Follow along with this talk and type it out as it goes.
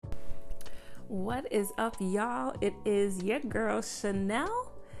What is up, y'all? It is your girl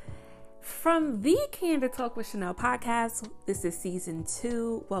Chanel from the Candid Talk with Chanel podcast. This is season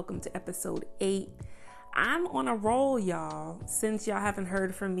 2. Welcome to episode 8. I'm on a roll, y'all. Since y'all haven't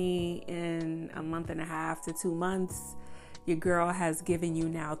heard from me in a month and a half to 2 months, your girl has given you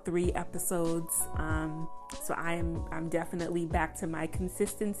now 3 episodes. So I'm definitely back to my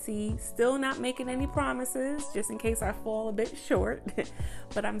consistency. Still not making any promises, just in case I fall a bit short.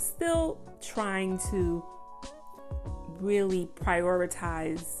 But I'm still trying to really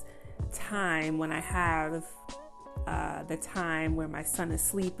prioritize time when I have the time where my son is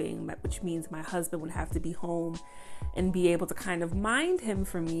sleeping, which means my husband would have to be home and be able to kind of mind him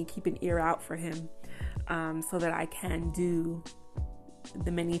for me, keep an ear out for him, so that I can do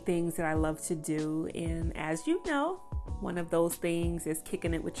the many things that I love to do. And as you know, one of those things is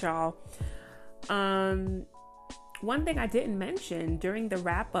kicking it with y'all. One thing I didn't mention during the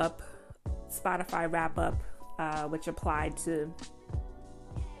wrap-up, Spotify wrap-up, which applied to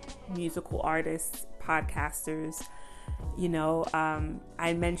musical artists, podcasters,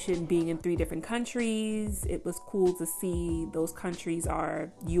 I mentioned being in 3 different countries. It was cool to see those countries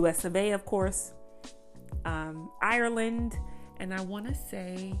are US of A, of course, Ireland, and I want to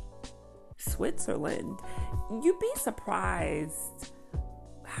say Switzerland. You'd be surprised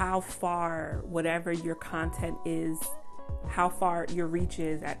how far whatever your content is, how far your reach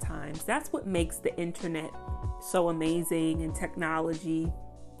is at times. That's what makes the internet so amazing and technology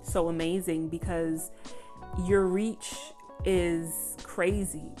so amazing, because your reach is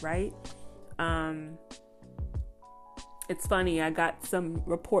crazy, right? It's funny, I got some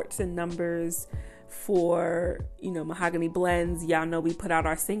reports and numbers for, Mahogany Blends. Y'all know we put out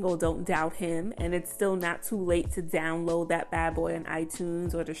our single, Don't Doubt Him, and it's still not too late to download that bad boy on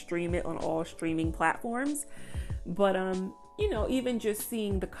iTunes or to stream it on all streaming platforms. But, even just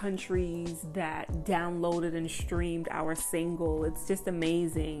seeing the countries that downloaded and streamed our single, it's just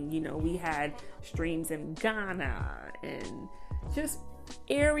amazing. We had streams in Ghana and just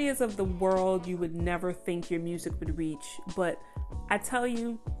areas of the world you would never think your music would reach. But I tell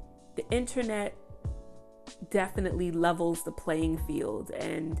you, the internet definitely levels the playing field.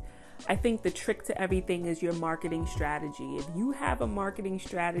 And I think the trick to everything is your marketing strategy. If you have a marketing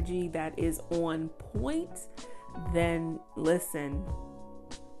strategy that is on point, then listen,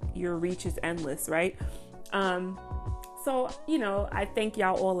 your reach is endless, right? So, I thank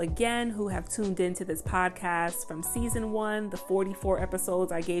y'all all again who have tuned into this podcast from season 1, the 44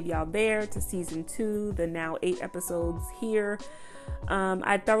 episodes I gave y'all there, to season 2, the now 8 episodes here.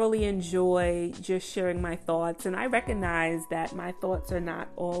 I thoroughly enjoy just sharing my thoughts, and I recognize that my thoughts are not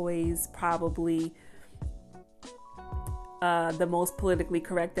always probably the most politically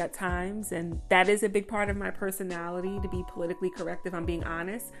correct at times, and that is a big part of my personality, to be politically correct, if I'm being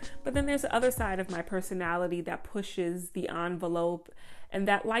honest. But then there's the other side of my personality that pushes the envelope and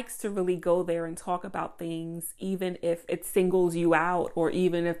that likes to really go there and talk about things, even if it singles you out, or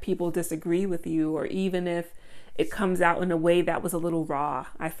even if people disagree with you, or even if it comes out in a way that was a little raw.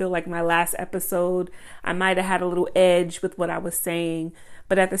 I feel like my last episode, I might have had a little edge with what I was saying,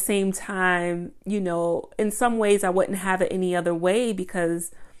 but at the same time, in some ways I wouldn't have it any other way,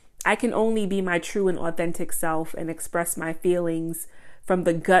 because I can only be my true and authentic self and express my feelings from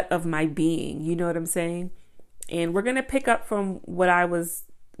the gut of my being. You know what I'm saying? And we're going to pick up from what I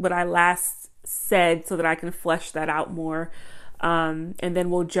last said so that I can flesh that out more. And then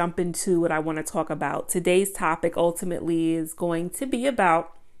we'll jump into what I want to talk about. Today's topic ultimately is going to be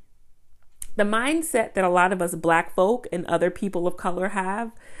about the mindset that a lot of us Black folk and other people of color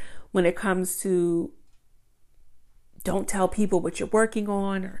have when it comes to don't tell people what you're working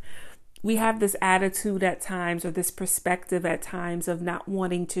on, or we have this attitude at times, or this perspective at times, of not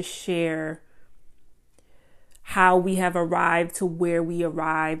wanting to share how we have arrived to where we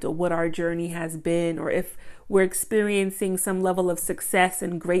arrived, or what our journey has been, or if we're experiencing some level of success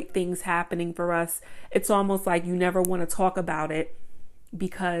and great things happening for us. It's almost like you never want to talk about it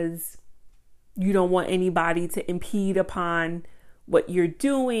because you don't want anybody to impede upon what you're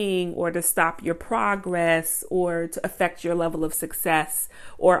doing, or to stop your progress, or to affect your level of success.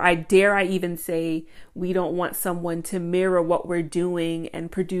 Or I even say we don't want someone to mirror what we're doing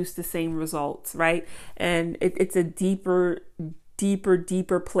and produce the same results, right? And it's a deeper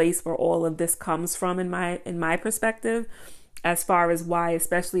place where all of this comes from in my perspective, as far as why,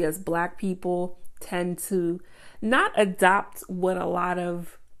 especially as Black people, tend to not adopt what a lot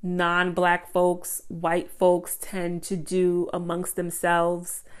of non-Black folks, white folks tend to do amongst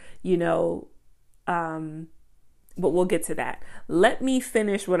themselves, but we'll get to that. Let me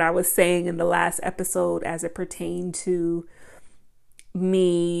finish what I was saying in the last episode as it pertained to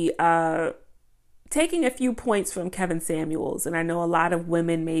me taking a few points from Kevin Samuels. And I know a lot of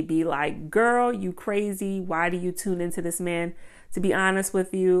women may be like, girl, you crazy. Why do you tune into this man? To be honest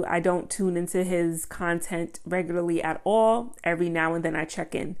with you, I don't tune into his content regularly at all. Every now and then I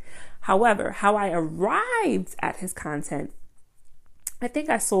check in. However, how I arrived at his content, I think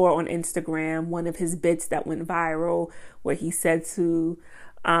I saw on Instagram one of his bits that went viral where he said to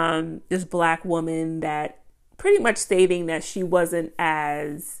this Black woman that pretty much stating that she wasn't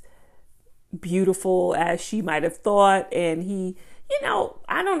as beautiful as she might have thought. And he,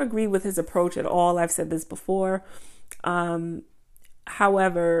 I don't agree with his approach at all. I've said this before.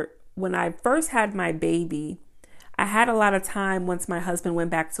 However, when I first had my baby, I had a lot of time once my husband went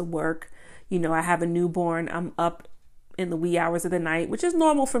back to work. I have a newborn. I'm up in the wee hours of the night, which is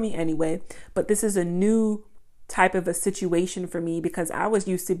normal for me anyway. But this is a new type of a situation for me because I was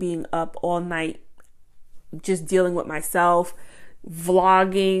used to being up all night, just dealing with myself,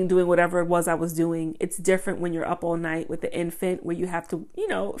 vlogging, doing whatever it was I was doing. It's different when you're up all night with the infant where you have to,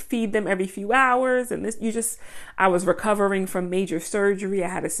 feed them every few hours. And I was recovering from major surgery. I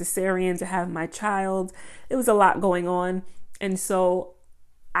had a cesarean to have my child. It was a lot going on. And so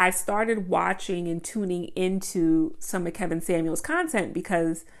I started watching and tuning into some of Kevin Samuels' content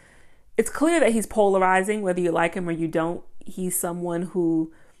because it's clear that he's polarizing, whether you like him or you don't. He's someone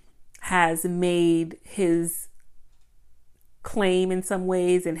who has made his claim in some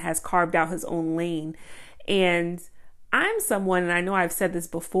ways and has carved out his own lane. And I'm someone, and I know I've said this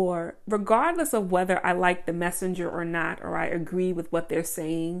before, regardless of whether I like the messenger or not, or I agree with what they're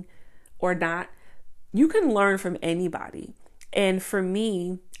saying or not, you can learn from anybody. And for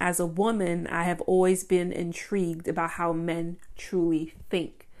me, as a woman, I have always been intrigued about how men truly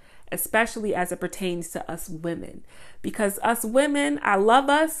think, especially as it pertains to us women. Because us women, I love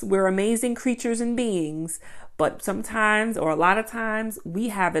us, we're amazing creatures and beings, but sometimes, or a lot of times, we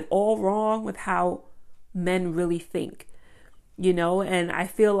have it all wrong with how men really think, and I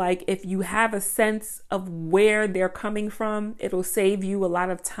feel like if you have a sense of where they're coming from, it'll save you a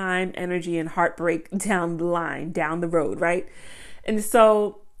lot of time, energy, and heartbreak down the line, down the road, right? And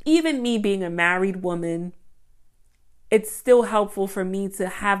so even me being a married woman, it's still helpful for me to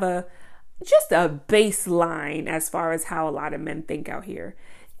have just a baseline as far as how a lot of men think out here.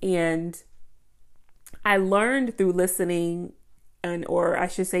 And I learned through listening or I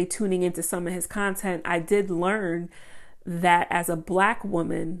should say tuning into some of his content, I did learn that as a Black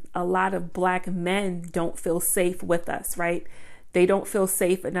woman, a lot of Black men don't feel safe with us, right? They don't feel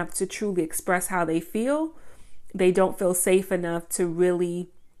safe enough to truly express how they feel. They don't feel safe enough to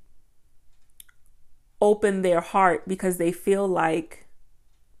really open their heart because they feel like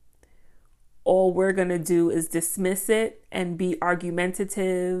all we're going to do is dismiss it and be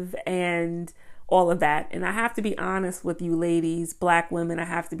argumentative and all of that. And I have to be honest with you ladies, Black women, I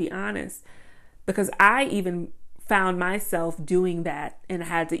have to be honest because I even found myself doing that and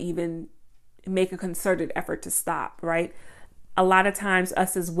had to even make a concerted effort to stop, right? A lot of times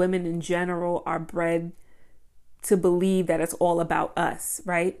us as women in general are bred to believe that it's all about us,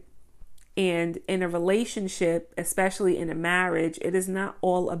 right? And in a relationship, especially in a marriage, it is not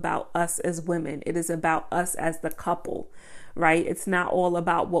all about us as women. It is about us as the couple, right? It's not all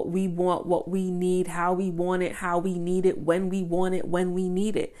about what we want, what we need, how we want it, how we need it, when we want it, when we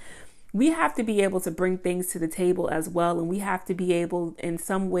need it. We have to be able to bring things to the table as well. And we have to be able, in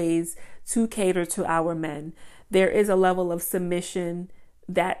some ways, to cater to our men. There is a level of submission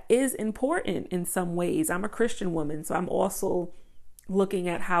that is important in some ways. I'm a Christian woman, so I'm also looking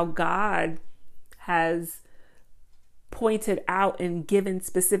at how God has pointed out and given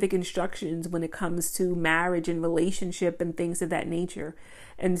specific instructions when it comes to marriage and relationship and things of that nature.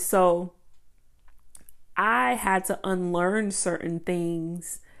 And so I had to unlearn certain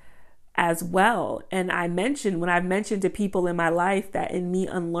things as well. And when I've mentioned to people in my life that in me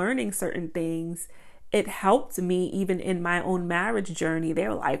unlearning certain things, it helped me even in my own marriage journey. They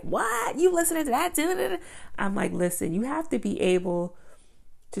were like, what? You listening to that dude? I'm like, listen, you have to be able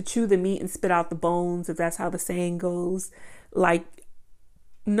to chew the meat and spit out the bones, if that's how the saying goes. Like,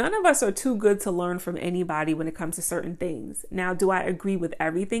 none of us are too good to learn from anybody when it comes to certain things. Now, do I agree with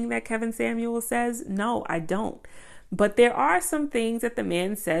everything that Kevin Samuels says? No, I don't. But there are some things that the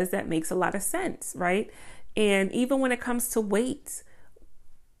man says that makes a lot of sense, right? And even when it comes to weight,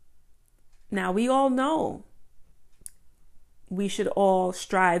 now we all know we should all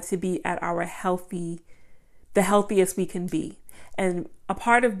strive to be at our the healthiest we can be. And a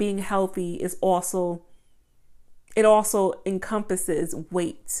part of being healthy is it also encompasses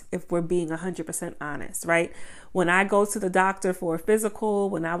weight, if we're being 100% honest, right? When I go to the doctor for a physical,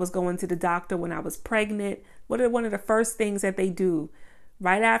 when I was going to the doctor when I was pregnant, what are one of the first things that they do?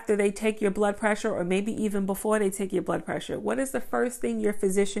 right after they take your blood pressure, or maybe even before they take your blood pressure, what is the first thing your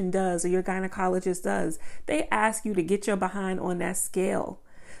physician does or your gynecologist does? They ask you to get your behind on that scale.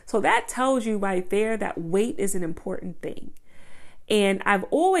 So that tells you right there that weight is an important thing. And I've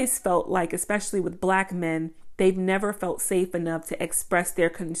always felt like, especially with Black men, they've never felt safe enough to express their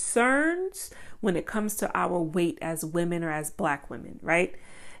concerns when it comes to our weight as women or as Black women, right?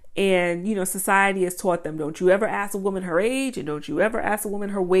 And, society has taught them, don't you ever ask a woman her age, and don't you ever ask a woman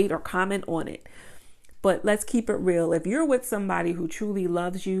her weight or comment on it. But let's keep it real. If you're with somebody who truly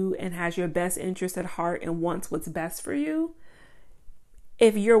loves you and has your best interest at heart and wants what's best for you,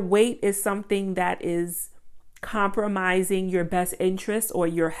 if your weight is something that is compromising your best interest or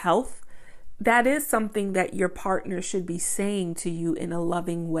your health, that is something that your partner should be saying to you in a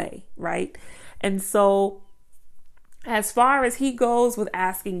loving way, right? And so as far as he goes with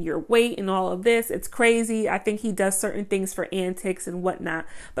asking your weight and all of this, it's crazy. I think he does certain things for antics and whatnot.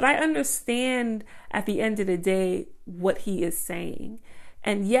 But I understand at the end of the day what he is saying.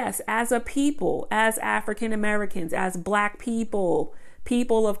 And yes, as a people, as African Americans, as Black people,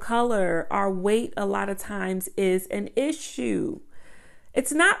 people of color, our weight a lot of times is an issue.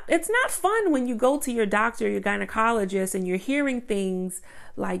 It's not fun when you go to your doctor, your gynecologist, and you're hearing things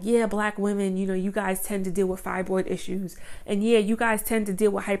like, yeah, Black women, you guys tend to deal with fibroid issues. And yeah, you guys tend to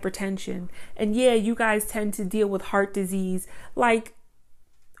deal with hypertension. And yeah, you guys tend to deal with heart disease. Like,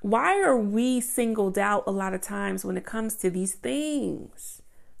 why are we singled out a lot of times when it comes to these things,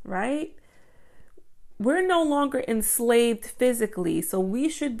 right? We're no longer enslaved physically, so we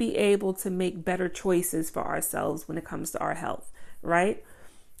should be able to make better choices for ourselves when it comes to our health, right?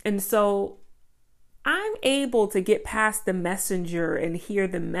 And so I'm able to get past the messenger and hear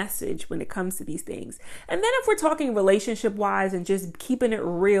the message when it comes to these things. And then if we're talking relationship wise and just keeping it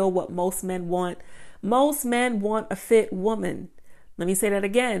real, what most men want a fit woman. Let me say that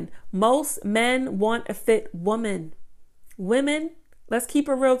again. Most men want a fit woman. Women, let's keep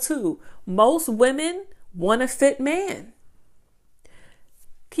it real too. Most women want a fit man.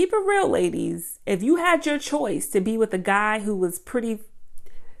 Keep it real, ladies. If you had your choice to be with a guy who was pretty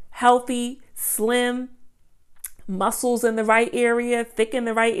healthy, slim, muscles in the right area, thick in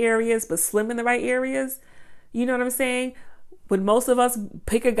the right areas, but slim in the right areas, you know what I'm saying? Would most of us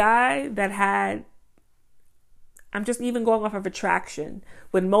pick a guy that had, I'm just even going off of attraction.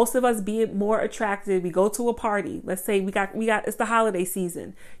 Would most of us be more attracted? We go to a party. Let's say we got, it's the holiday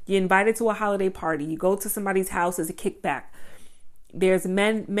season. You're invited to a holiday party. You go to somebody's house as a kickback. There's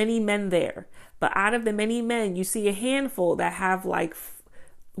many men there. But out of the many men, you see a handful that have like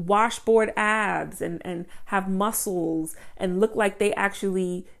washboard abs and have muscles and look like they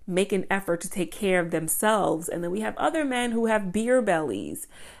actually make an effort to take care of themselves. And then we have other men who have beer bellies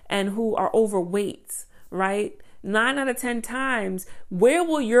and who are overweight, right? 9 out of 10 times, where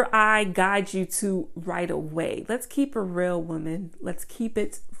will your eye guide you to right away? Let's keep it real, women. Let's keep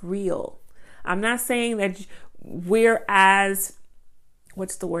it real. I'm not saying that we're as,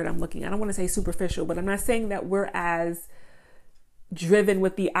 what's the word I'm looking at? I don't want to say superficial, but I'm not saying that we're as driven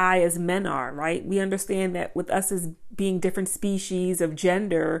with the eye as men are, right? We understand that with us as being different species of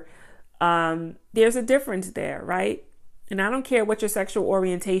gender, there's a difference there, right? And I don't care what your sexual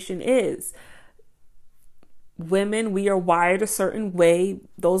orientation is. Women, we are wired a certain way.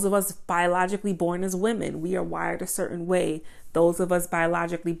 Those of us biologically born as women, we are wired a certain way. Those of us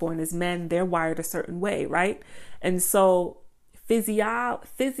biologically born as men, they're wired a certain way, right? And so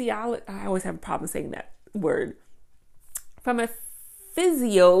physiology, I always have a problem saying that word. From a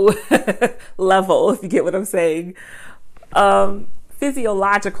physio level, if you get what I'm saying,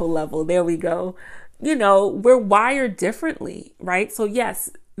 physiological level, there we go. We're wired differently, right? So yes,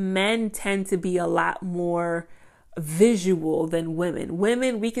 men tend to be a lot more visual than women.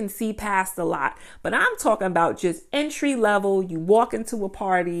 Women, we can see past a lot, but I'm talking about just entry level. You walk into a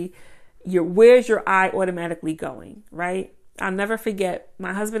party, where's your eye automatically going, right? I'll never forget,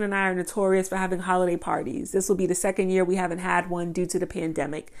 my husband and I are notorious for having holiday parties. This will be the second year we haven't had one due to the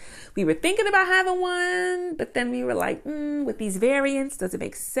pandemic. We were thinking about having one, but then we were like, with these variants, does it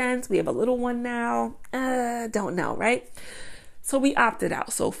make sense? We have a little one now. Don't know, right? So we opted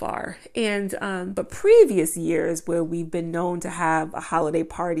out so far. And but previous years where we've been known to have a holiday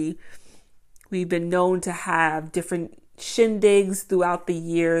party, we've been known to have different shindigs throughout the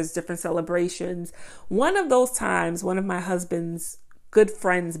years, different celebrations. One of those times, one of my husband's good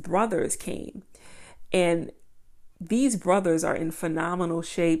friends' brothers came, and these brothers are in phenomenal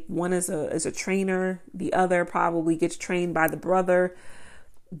shape. One is a trainer. The other probably gets trained by the brother.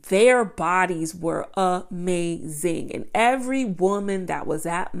 their bodies were amazing. And every woman that was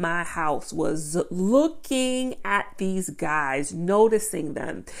at my house was looking at these guys, noticing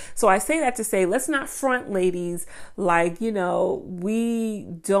them. So I say that to say, let's not front, ladies, like, we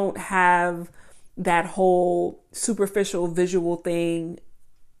don't have that whole superficial visual thing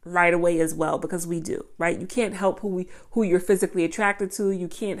right away as well, because we do, right? You can't help who you're physically attracted to. You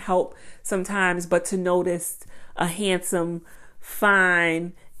can't help sometimes but to notice a handsome,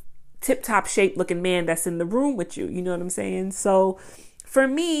 fine, tip-top shape looking man that's in the room with you. You know what I'm saying? So for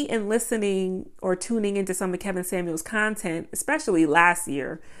me, in listening or tuning into some of Kevin Samuels' content, especially last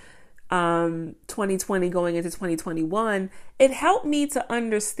year, 2020 going into 2021, it helped me to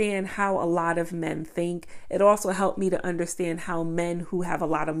understand how a lot of men think. It also helped me to understand how men who have a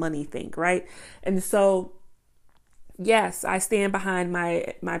lot of money think, right? And so, yes, I stand behind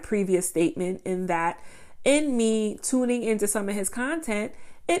my previous statement in that in me tuning into some of his content,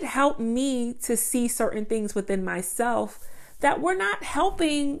 it helped me to see certain things within myself that were not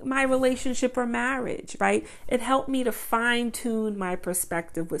helping my relationship or marriage, right? It helped me to fine tune my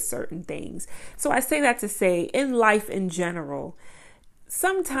perspective with certain things. So I say that to say, in life in general,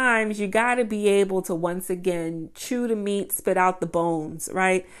 sometimes you got to be able to, once again, chew the meat, spit out the bones,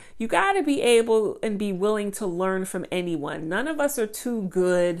 right? You got to be able and be willing to learn from anyone. None of us are too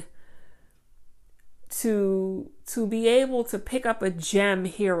good to be able to pick up a gem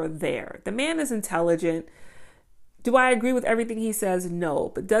here or there. The man is intelligent. Do I agree with everything he says?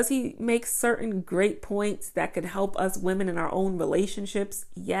 No. But does he make certain great points that could help us women in our own relationships?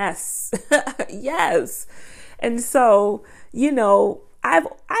 Yes. Yes. And so,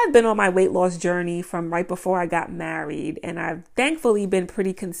 I've been on my weight loss journey from right before I got married, and I've thankfully been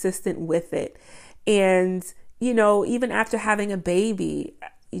pretty consistent with it. And, even after having a baby,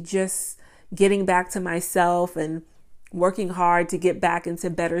 just getting back to myself and working hard to get back into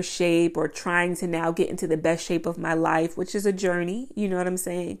better shape, or trying to now get into the best shape of my life, which is a journey. You know what I'm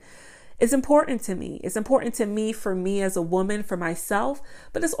saying? It's important to me. It's important to me for me as a woman, for myself,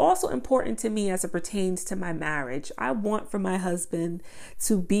 but it's also important to me as it pertains to my marriage. I want for my husband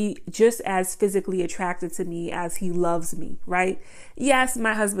to be just as physically attracted to me as he loves me, right? Yes,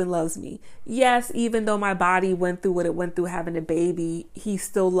 my husband loves me. Yes, even though my body went through what it went through having a baby, he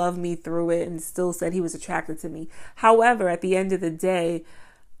still loved me through it and still said he was attracted to me. However, at the end of the day,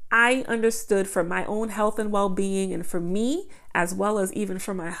 I understood for my own health and well-being, and for me, as well as even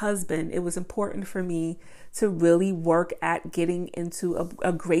for my husband, it was important for me to really work at getting into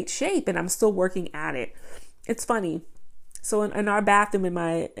a great shape. And I'm still working at it. It's funny. So in our bathroom,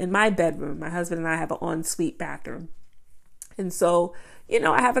 in my bedroom, my husband and I have an ensuite bathroom. And so,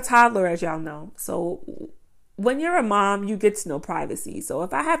 I have a toddler, as y'all know. So when you're a mom, you get to know privacy. So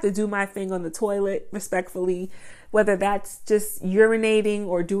if I have to do my thing on the toilet, respectfully, whether that's just urinating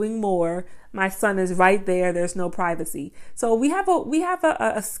or doing more, my son is right there. There's no privacy. So we have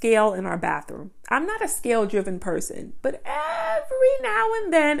a scale in our bathroom. I'm not a scale driven person, but every now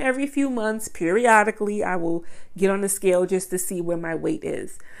and then, every few months, periodically, I will get on the scale just to see where my weight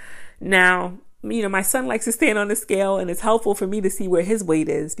is. Now, my son likes to stand on the scale, and it's helpful for me to see where his weight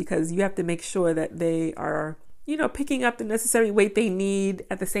is, because you have to make sure that they are, picking up the necessary weight they need,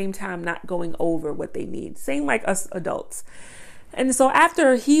 at the same time not going over what they need. Same like us adults. And so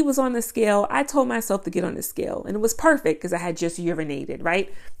after he was on the scale, I told myself to get on the scale, and it was perfect because I had just urinated, right?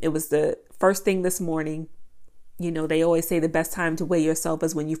 It was the first thing this morning. They always say the best time to weigh yourself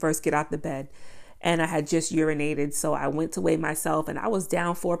is when you first get out the bed. And I had just urinated. So I went to weigh myself, and I was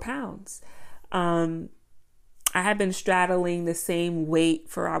down 4 pounds. I had been straddling the same weight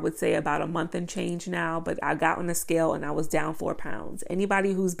for, I would say, about a month and change now, but I got on the scale and I was down 4 pounds.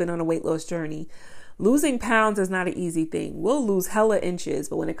 Anybody who's been on a weight loss journey, losing pounds is not an easy thing. We'll lose hella inches,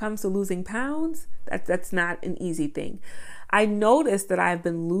 but when it comes to losing pounds, that's not an easy thing. I noticed that I've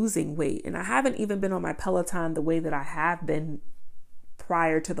been losing weight, and I haven't even been on my Peloton the way that I have been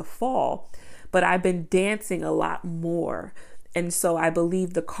prior to the fall, but I've been dancing a lot more. And so I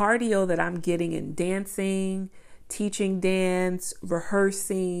believe the cardio that I'm getting in dancing, teaching dance,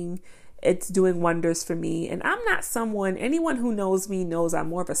 rehearsing, it's doing wonders for me. And I'm not anyone who knows me knows I'm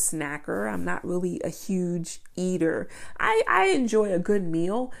more of a snacker. I'm not really a huge eater. I enjoy a good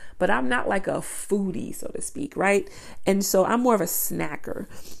meal, but I'm not like a foodie, so to speak, right? And so I'm more of a snacker.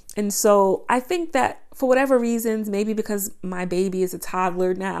 And so I think that for whatever reasons, maybe because my baby is a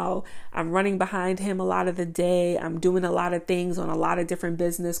toddler now, I'm running behind him a lot of the day. I'm doing a lot of things on a lot of different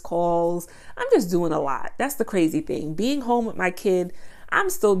business calls. I'm just doing a lot. That's the crazy thing. Being home with my kid, I'm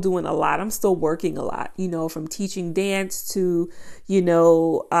still doing a lot. I'm still working a lot, from teaching dance to,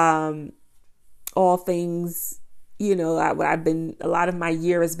 all things, a lot of my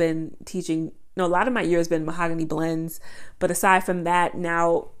year has been teaching, no, a lot of my year has been mahogany blends. But aside from that,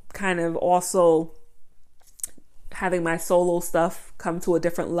 now kind of also having my solo stuff come to a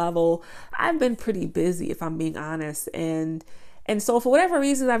different level, I've been pretty busy, if I'm being honest. And so for whatever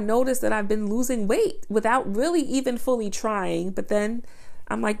reason, I've noticed that I've been losing weight without really even fully trying. But then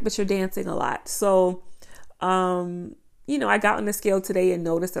I'm like, but you're dancing a lot. So, I got on the scale today and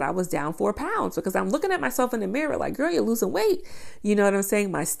noticed that I was down 4 pounds because I'm looking at myself in the mirror like, girl, you're losing weight. You know what I'm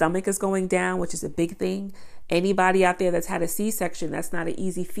saying? My stomach is going down, which is a big thing. Anybody out there that's had a C-section, that's not an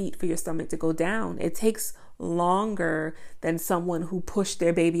easy feat for your stomach to go down. It takes longer than someone who pushed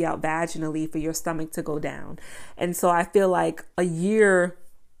their baby out vaginally for your stomach to go down. And so I feel like a year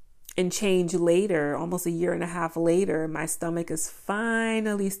and change later, almost a year and a half later, my stomach is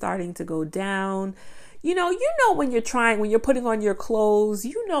finally starting to go down. You know when you're putting on your clothes,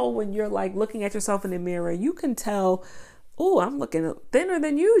 when you're like looking at yourself in the mirror, you can tell, oh, I'm looking thinner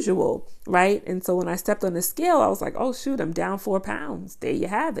than usual, right? And so when I stepped on the scale, I was like, oh shoot, I'm down 4 pounds. There you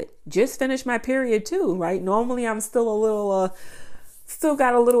have it. Just finished my period too, right? Normally I'm still still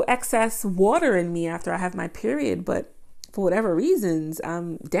got a little excess water in me after I have my period, but for whatever reasons,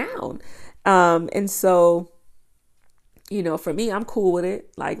 I'm down. And so, for me, I'm cool with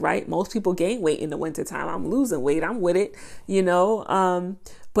it. Like, right. Most people gain weight in the wintertime. I'm losing weight. I'm with it,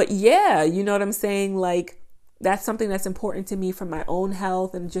 but yeah, you know what I'm saying? Like, that's something that's important to me for my own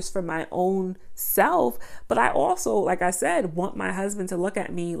health and just for my own self. But I also, like I said, want my husband to look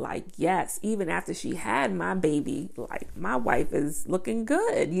at me like, yes, even after she had my baby, like my wife is looking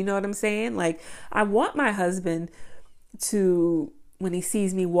good. You know what I'm saying? Like, I want my husband to, when he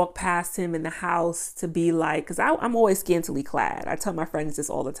sees me walk past him in the house, to be like, because I'm always scantily clad. I tell my friends this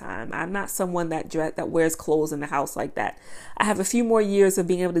all the time. I'm not someone that wears clothes in the house like that. I have a few more years of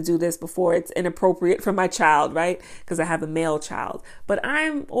being able to do this before it's inappropriate for my child, right? Because I have a male child. But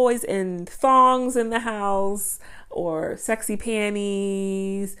I'm always in thongs in the house or sexy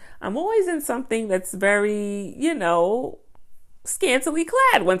panties. I'm always in something that's very, scantily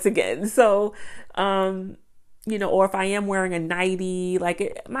clad once again. So, or if I am wearing a nightie,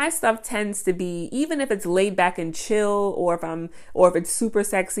 my stuff tends to be, even if it's laid back and chill, or if it's super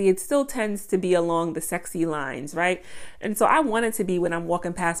sexy, it still tends to be along the sexy lines, right? And so I want it to be when I'm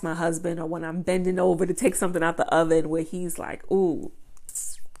walking past my husband or when I'm bending over to take something out the oven where he's like, ooh,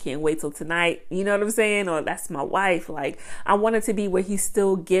 can't wait till tonight. You know what I'm saying? Or that's my wife. Like, I want it to be where he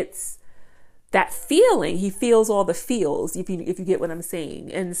still gets that feeling. He feels all the feels, if you get what I'm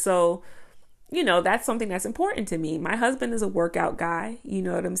saying. And so, that's something that's important to me. My husband is a workout guy. You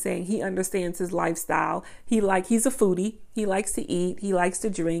know what I'm saying? He understands his lifestyle. He's a foodie. He likes to eat. He likes to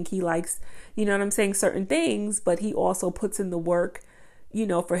drink. He likes, certain things, but he also puts in the work,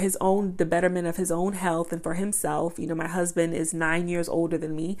 for the betterment of his own health and for himself. My husband is 9 years older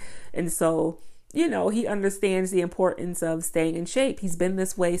than me. And so, he understands the importance of staying in shape. He's been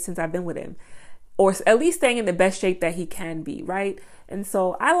this way since I've been with him, or at least staying in the best shape that he can be, right? And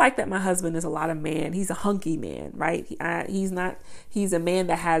so I like that my husband is a lot of man. He's a hunky man, right? He's a man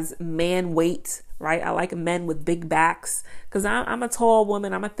that has man weight, right? I like men with big backs because I'm a tall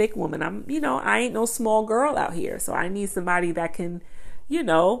woman. I'm a thick woman. I ain't no small girl out here. So I need somebody that can, I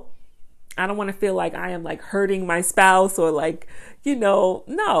don't want to feel like I am like hurting my spouse or like, no.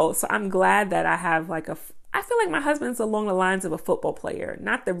 So I'm glad that I have I feel like my husband's along the lines of a football player,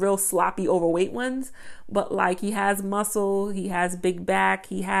 not the real sloppy, overweight ones, but like he has muscle, he has big back,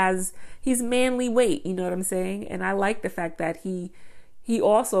 he's manly weight, you know what I'm saying? And I like the fact that he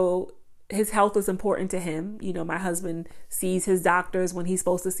also, his health is important to him. My husband sees his doctors when he's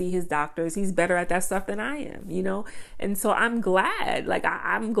supposed to see his doctors. He's better at that stuff than I am, And so I'm glad,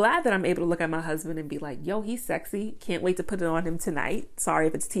 I'm glad that I'm able to look at my husband and be like, yo, he's sexy. Can't wait to put it on him tonight. Sorry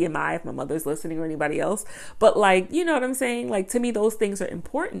if it's TMI, if my mother's listening or anybody else. But you know what I'm saying? To me, those things are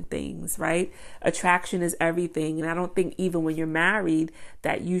important things, right? Attraction is everything. And I don't think even when you're married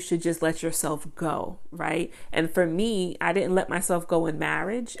that you should just let yourself go, right? And for me, I didn't let myself go in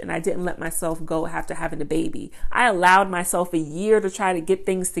marriage, and I didn't let myself go after having a baby. I allowed myself a year to try to get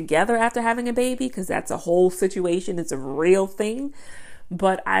things together after having a baby, because that's a whole situation. It's a real thing.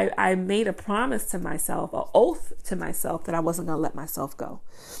 But I made a promise to myself, an oath to myself, that I wasn't going to let myself go.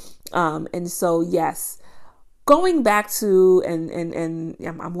 And so, yes, going back to, and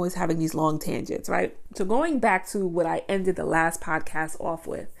I'm always having these long tangents, right? So going back to what I ended the last podcast off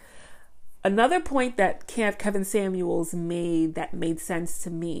with, another point that Kevin Samuels made that made sense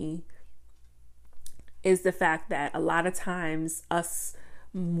to me is the fact that a lot of times us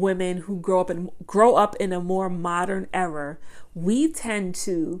women who grow up in a more modern era, we tend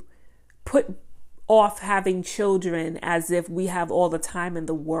to put off having children as if we have all the time in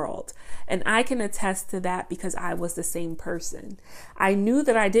the world. And I can attest to that because I was the same person. I knew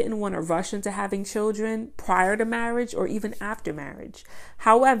that I didn't want to rush into having children prior to marriage or even after marriage.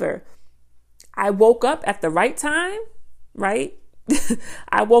 However, I woke up at the right time, right?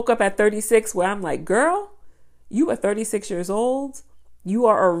 I woke up at 36 where I'm like, girl, you are 36 years old. You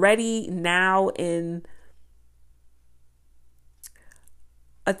are already now in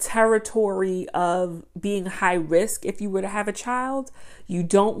a territory of being high risk if you were to have a child. You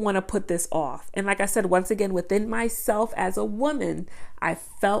don't want to put this off. And like I said, once again, within myself as a woman, I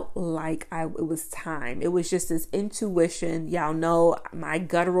felt like it was time. It was just this intuition. Y'all know my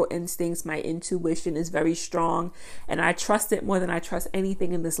guttural instincts, my intuition is very strong, and I trust it more than I trust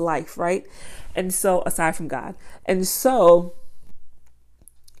anything in this life, right? And so, aside from God. And so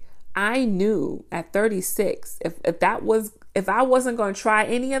I knew at 36, if I wasn't going to try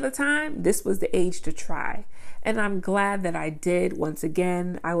any other time, this was the age to try. And I'm glad that I did. Once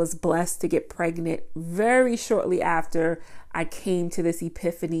again, I was blessed to get pregnant very shortly after I came to this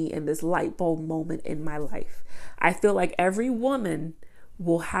epiphany and this light bulb moment in my life. I feel like every woman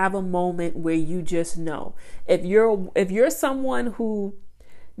will have a moment where you just know. If you're someone who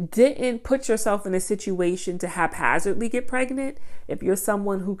didn't put yourself in a situation to haphazardly get pregnant, if you're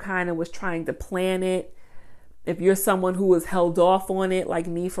someone who kind of was trying to plan it, if you're someone who was held off on it like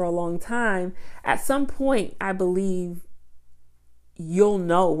me for a long time, at some point, I believe you'll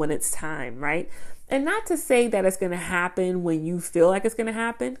know when it's time, right? And not to say that it's going to happen when you feel like it's going to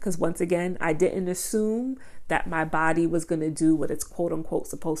happen, because once again, I didn't assume that my body was going to do what it's quote unquote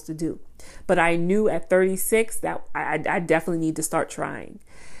supposed to do. But I knew at 36 that I definitely need to start trying.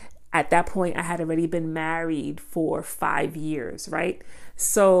 At that point, I had already been married for 5 years, right?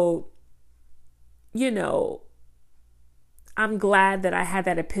 So, I'm glad that I had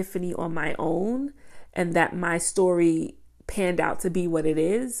that epiphany on my own and that my story panned out to be what it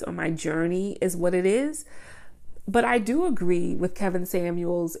is, or my journey is what it is. But I do agree with Kevin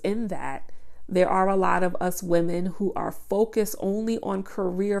Samuels in that there are a lot of us women who are focused only on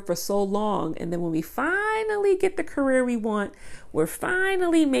career for so long. And then when we finally get the career we want, we're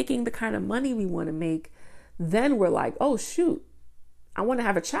finally making the kind of money we want to make. Then we're like, oh, shoot, I want to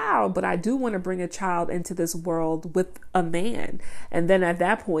have a child, but I do want to bring a child into this world with a man. And then at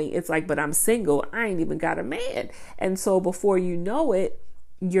that point, it's like, but I'm single. I ain't even got a man. And so before you know it,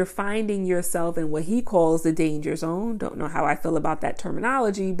 you're finding yourself in what he calls the danger zone. Don't know how I feel about that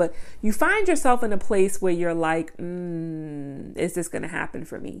terminology, but you find yourself in a place where you're like, is this going to happen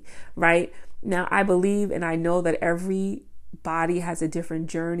for me? Right? Now, I believe and I know that every body has a different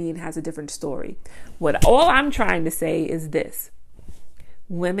journey and has a different story. All I'm trying to say is this.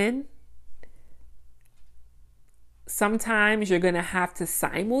 Women, sometimes you're going to have to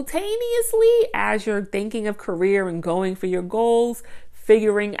simultaneously, as you're thinking of career and going for your goals,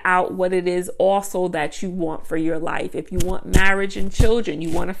 figuring out what it is also that you want for your life. If you want marriage and children, you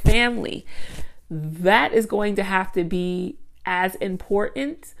want a family, that is going to have to be as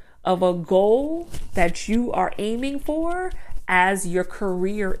important of a goal that you are aiming for as your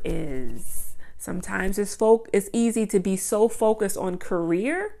career is. Sometimes it's easy to be so focused on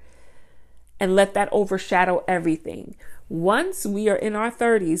career and let that overshadow everything. Once we are in our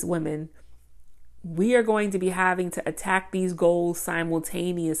 30s, women, we are going to be having to attack these goals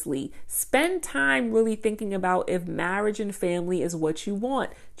simultaneously. Spend time really thinking about if marriage and family is what you want,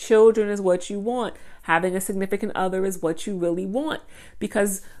 children is what you want, having a significant other is what you really want.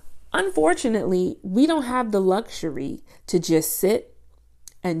 Because unfortunately, we don't have the luxury to just sit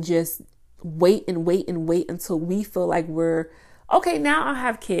and just wait until we feel like we're okay. Now I'll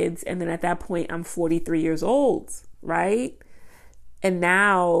have kids. And then at that point, I'm 43 years old, right? And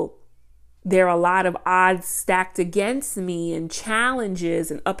now there are a lot of odds stacked against me and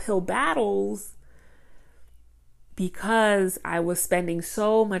challenges and uphill battles because I was spending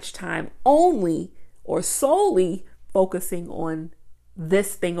so much time only or solely focusing on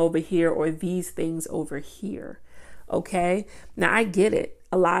this thing over here or these things over here. Okay. Now I get it.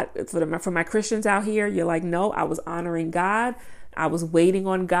 A lot for my Christians out here. You're like, no, I was honoring God. I was waiting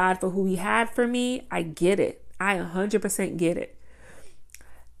on God for who he had for me. I get it. I 100% get it.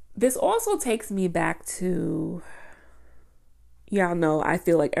 This also takes me back to, y'all know, I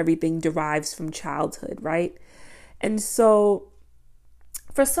feel like everything derives from childhood, right? And so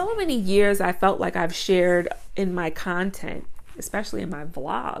for so many years, I felt like I've shared in my content, especially in my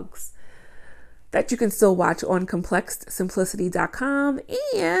vlogs, that you can still watch on ComplexedSimplicity.com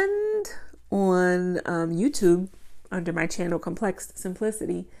and on YouTube under my channel Complexed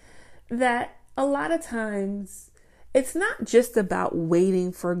Simplicity, that a lot of times it's not just about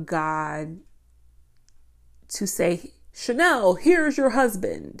waiting for God to say, Chanel, here's your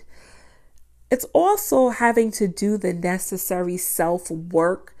husband. It's also having to do the necessary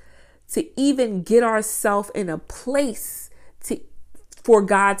self-work to even get ourselves in a place for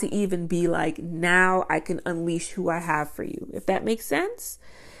God to even be like, now I can unleash who I have for you, if that makes sense.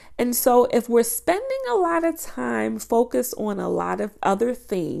 And so if we're spending a lot of time focused on a lot of other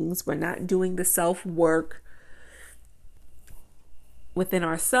things, we're not doing the self-work within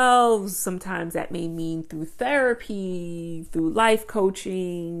ourselves. Sometimes that may mean through therapy, through life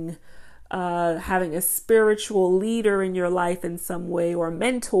coaching, having a spiritual leader in your life in some way, or a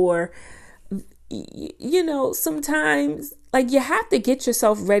mentor. Sometimes like you have to get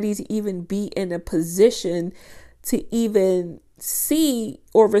yourself ready to even be in a position to even see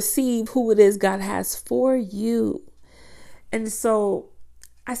or receive who it is God has for you. And so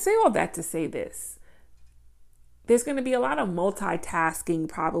I say all that to say this. There's going to be a lot of multitasking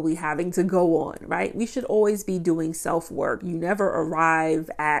probably having to go on, right? We should always be doing self-work. You never arrive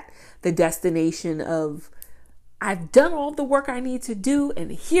at the destination of, I've done all the work I need to do,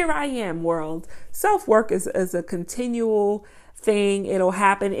 and here I am, world. Self-work is a continual thing. It'll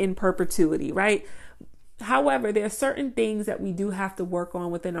happen in perpetuity, right? However, there are certain things that we do have to work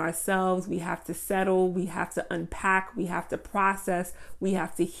on within ourselves. We have to settle, we have to unpack, we have to process, we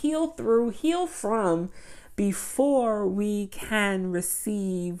have to heal from before we can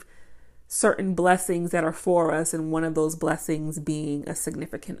receive certain blessings that are for us, and one of those blessings being a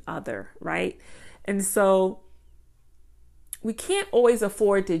significant other, right? And so we can't always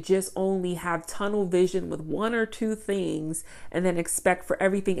afford to just only have tunnel vision with one or two things and then expect for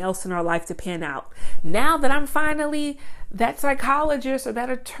everything else in our life to pan out. Now that I'm finally that psychologist or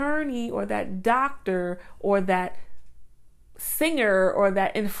that attorney or that doctor or that singer or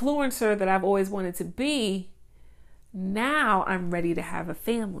that influencer that I've always wanted to be, now I'm ready to have a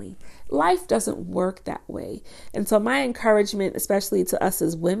family. Life doesn't work that way. And so my encouragement, especially to us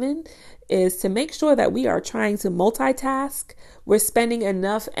as women, is to make sure that we are trying to multitask. We're spending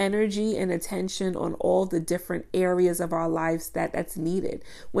enough energy and attention on all the different areas of our lives that's needed.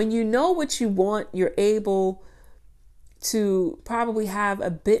 When you know what you want, you're able to probably have a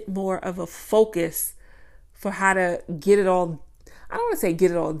bit more of a focus for how to get it all. I don't want to say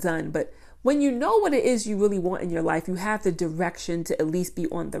get it all done, but when you know what it is you really want in your life, you have the direction to at least be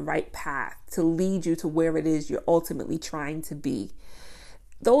on the right path to lead you to where it is you're ultimately trying to be.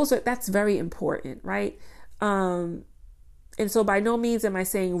 That's very important, right? And so by no means am I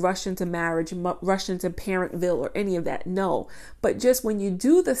saying rush into marriage, rush into parentville or any of that. No, but just when you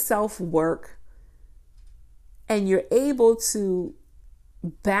do the self-work and you're able to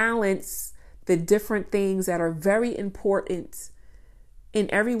balance the different things that are very important in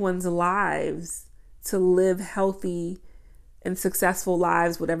everyone's lives to live healthy and successful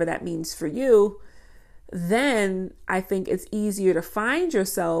lives, whatever that means for you, then I think it's easier to find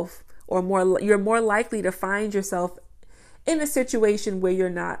yourself, or you're more likely to find yourself in a situation where you're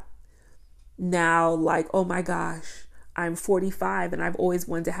not now like, oh my gosh, I'm 45 and I've always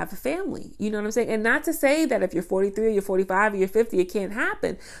wanted to have a family. You know what I'm saying? And not to say that if you're 43 or you're 45 or you're 50, it can't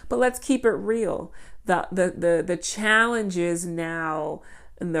happen, but let's keep it real. The challenges now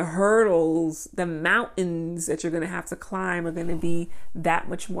and the hurdles, the mountains that you're going to have to climb are going to be that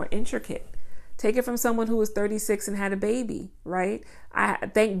much more intricate. Take it from someone who was 36 and had a baby, right?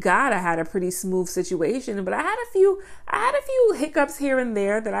 Thank God I had a pretty smooth situation, but I had a few hiccups here and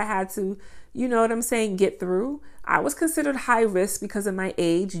there that I had to, you know what I'm saying, get through. I was considered high risk because of my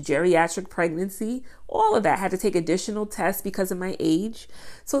age, geriatric pregnancy, all of that. Had to take additional tests because of my age.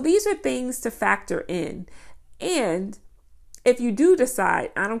 So these are things to factor in. And if you do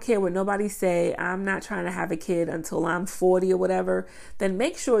decide, I don't care what nobody say, I'm not trying to have a kid until I'm 40 or whatever, then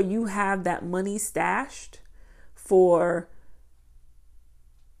make sure you have that money stashed for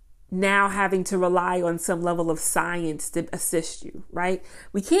now having to rely on some level of science to assist you, right?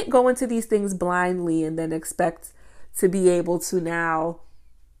 We can't go into these things blindly and then expect to be able to now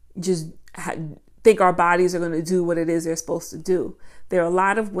just think our bodies are going to do what it is they're supposed to do. There are a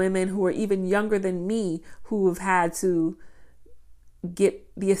lot of women who are even younger than me who have had to get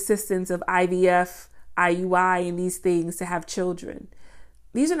the assistance of IVF, IUI, and these things to have children.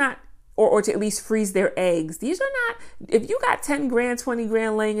 These are not, or to at least freeze their eggs. These are not, if you got 10 grand, 20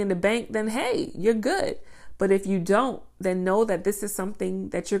 grand laying in the bank, then hey, you're good. But if you don't, then know that this is something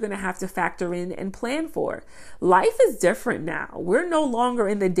that you're going to have to factor in and plan for. Life is different now. We're no longer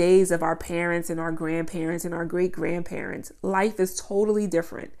in the days of our parents and our grandparents and our great grandparents. Life is totally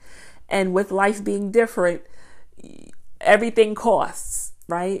different. And with life being different, everything costs,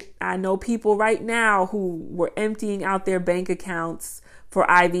 right? I know people right now who were emptying out their bank accounts for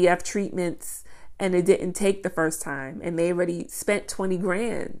IVF treatments and it didn't take the first time and they already spent 20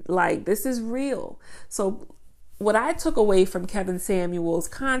 grand. Like, this is real. So what I took away from Kevin Samuel's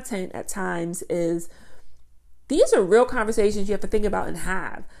content at times is these are real conversations you have to think about and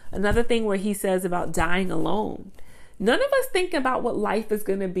have. Another thing where he says about dying alone. None of us think about what life is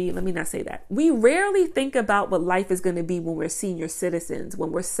going to be. Let me not say that. We rarely think about what life is going to be when we're senior citizens,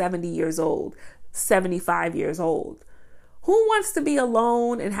 when we're 70 years old, 75 years old. Who wants to be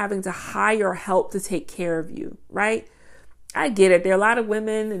alone and having to hire help to take care of you, right? I get it. There are a lot of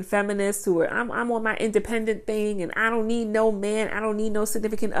women and feminists who are, I'm on my independent thing and I don't need no man. I don't need no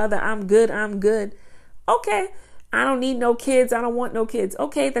significant other. I'm good. Okay. I don't need no kids. I don't want no kids.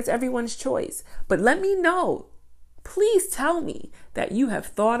 Okay. That's everyone's choice. But let me know. Please tell me that you have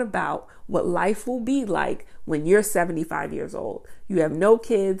thought about what life will be like when you're 75 years old. You have no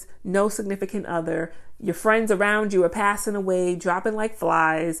kids, no significant other. Your friends around you are passing away, dropping like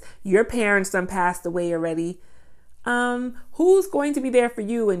flies. Your parents done passed away already. Who's going to be there for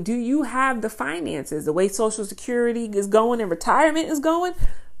you? And do you have the finances? The way Social Security is going and retirement is going,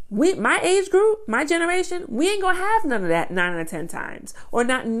 my age group, my generation, we ain't gonna have none of that 9 out of 10 times, or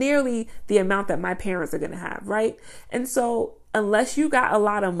not nearly the amount that my parents are gonna have, right? And so unless you got a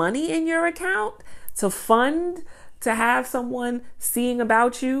lot of money in your account to fund, to have someone seeing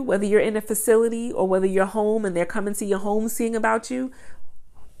about you, whether you're in a facility or whether you're home and they're coming to your home seeing about you,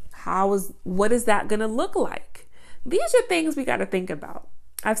 what is that gonna look like? These are things we got to think about.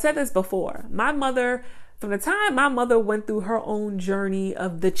 I've said this before. From the time my mother went through her own journey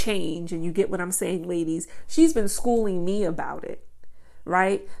of the change, and you get what I'm saying, ladies, she's been schooling me about it,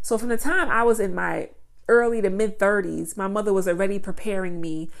 right? So from the time I was in my early to mid 30s, my mother was already preparing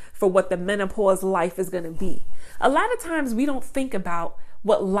me for what the menopause life is going to be. A lot of times we don't think about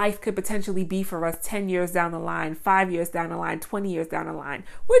what life could potentially be for us 10 years down the line, 5 years down the line, 20 years down the line.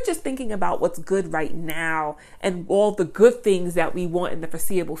 We're just thinking about what's good right now and all the good things that we want in the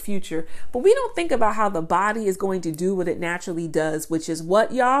foreseeable future. But we don't think about how the body is going to do what it naturally does, which is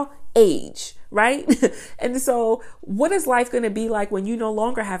what, y'all? Age, right? And so what is life going to be like when you no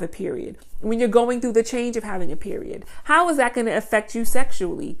longer have a period? When you're going through the change of having a period? How is that going to affect you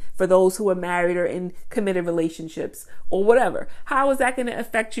sexually for those who are married or in committed relationships or whatever? How is that going to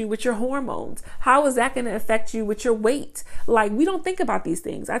affect you with your hormones? How is that going to affect you with your weight? Like, we don't think about these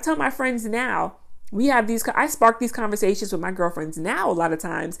things. I tell my friends now, I spark these conversations with my girlfriends now a lot of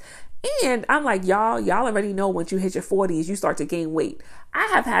times. And I'm like, y'all already know once you hit your 40s, you start to gain weight. I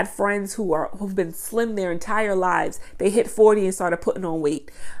have had friends who've been slim their entire lives. They hit 40 and started putting on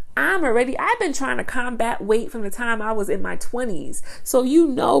weight. I've been trying to combat weight from the time I was in my 20s. So,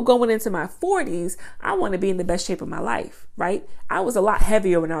 going into my 40s, I want to be in the best shape of my life, right? I was a lot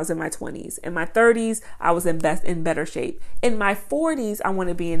heavier when I was in my 20s. In my 30s, I was in better shape. In my 40s, I want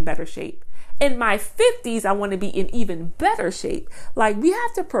to be in better shape. In my 50s, I want to be in even better shape. Like, we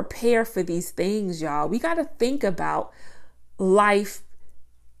have to prepare for these things, y'all. We got to think about life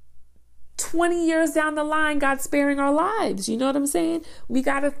 20 years down the line, God sparing our lives. You know what I'm saying? We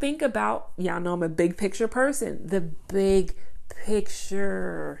got to think about, y'all know I'm a big picture person, the big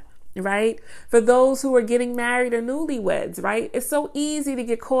picture, right? For those who are getting married or newlyweds, right? It's so easy to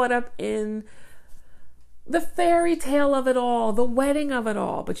get caught up in the fairy tale of it all, the wedding of it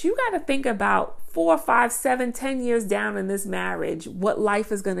all. But you got to think about 4, 5, 7, 10 years down in this marriage, what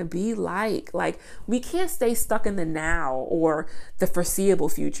life is going to be like. Like, we can't stay stuck in the now or the foreseeable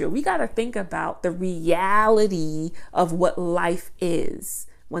future. We got to think about the reality of what life is.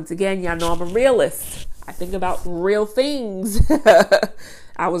 Once again, y'all know I'm a realist. I think about real things.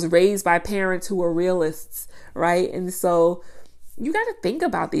 I was raised by parents who were realists, right? And so you got to think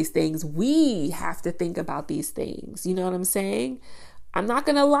about these things. We have to think about these things. You know what I'm saying? I'm not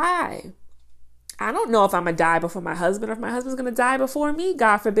going to lie. I don't know if I'm going to die before my husband or if my husband's going to die before me,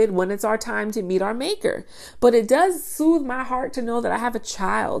 God forbid, when it's our time to meet our maker. But it does soothe my heart to know that I have a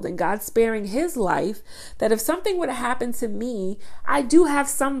child and God sparing his life, that if something would have happened to me, I do have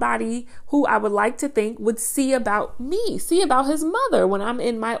somebody who I would like to think would see about me, see about his mother when I'm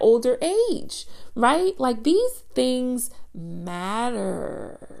in my older age, right? Like, these things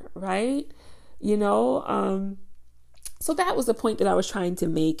matter, right? So that was the point that I was trying to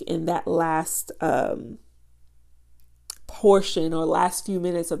make in that last portion or last few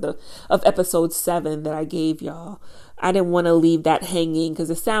minutes of episode 7 that I gave y'all. I didn't want to leave that hanging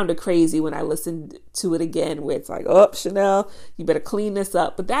because it sounded crazy when I listened to it again, where it's like, oh, Chanel, you better clean this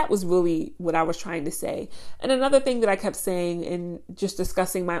up. But that was really what I was trying to say. And another thing that I kept saying in just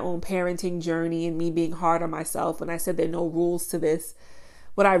discussing my own parenting journey and me being hard on myself when I said there are no rules to this,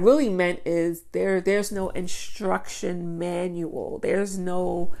 what I really meant is there's no instruction manual. There's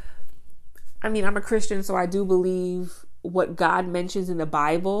no I mean, I'm a Christian, so I do believe what God mentions in the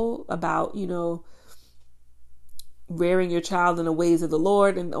Bible about, rearing your child in the ways of the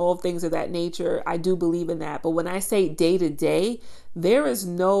Lord and all things of that nature. I do believe in that. But when I say day to day, there is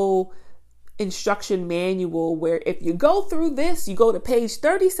no instruction manual where if you go through this, you go to page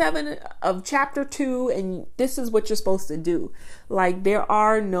 37 of chapter 2 and this is what you're supposed to do. Like that's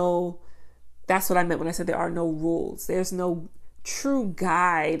what I meant when I said there are no rules. There's no true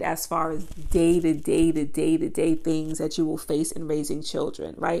guide as far as day to day things that you will face in raising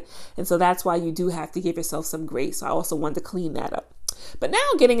children, right? And so that's why you do have to give yourself some grace. So I also wanted to clean that up. But now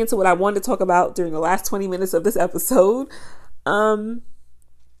getting into what I wanted to talk about during the last 20 minutes of this episode, I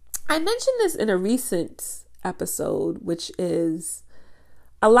mentioned this in a recent episode, which is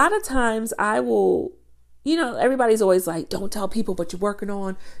a lot of times I will, everybody's always like, don't tell people what you're working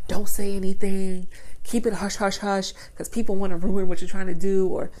on. Don't say anything. Keep it hush, hush, hush, because people want to ruin what you're trying to do.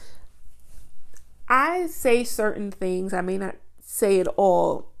 Or I say certain things. I may not say it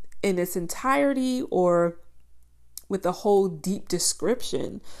all in its entirety or with a whole deep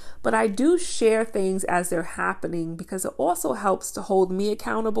description, but I do share things as they're happening because it also helps to hold me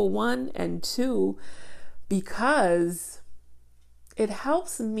accountable, one, and two, because it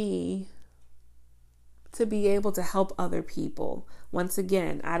helps me to be able to help other people. Once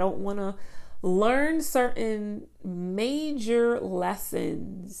again, I don't want to learn certain major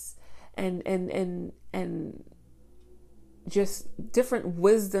lessons and just different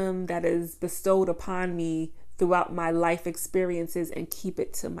wisdom that is bestowed upon me throughout my life experiences and keep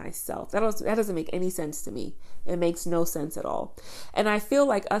it to myself. That doesn't make any sense to me. It makes no sense at all. And I feel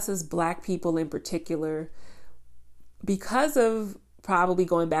like us as Black people in particular, because of probably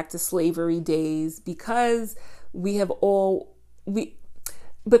going back to slavery days, because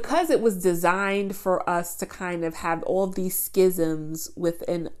because it was designed for us to kind of have all these schisms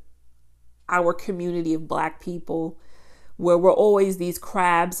within our community of Black people, where we're always these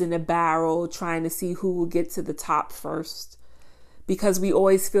crabs in a barrel trying to see who will get to the top first, because we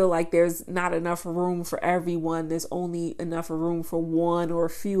always feel like there's not enough room for everyone. There's only enough room for one or a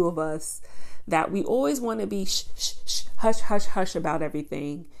few of us, that we always want to be hush, hush, hush about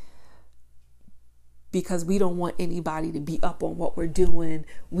everything, because we don't want anybody to be up on what we're doing.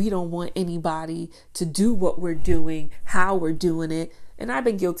 We don't want anybody to do what we're doing, how we're doing it. And I've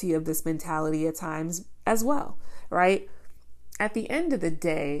been guilty of this mentality at times as well, right? At the end of the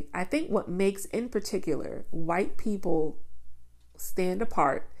day, I think what makes, in particular, white people stand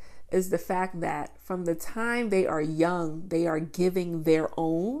apart is the fact that from the time they are young, they are giving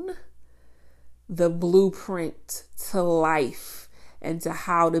the blueprint to life and to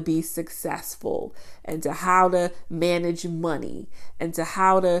how to be successful and to how to manage money and to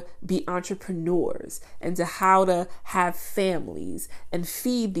how to be entrepreneurs and to how to have families and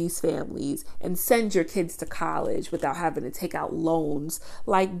feed these families and send your kids to college without having to take out loans.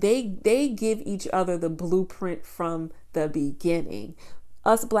 Like they give each other the blueprint from the beginning.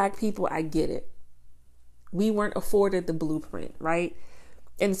 Us Black people, I get it. We weren't afforded the blueprint, right?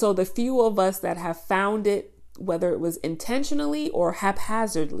 And so the few of us that have found it, whether it was intentionally or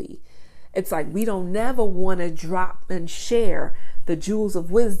haphazardly, it's like we don't never want to drop and share the jewels of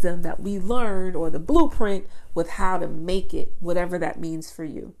wisdom that we learned or the blueprint with how to make it, whatever that means for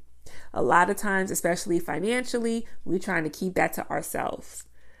you. A lot of times, especially financially, we're trying to keep that to ourselves,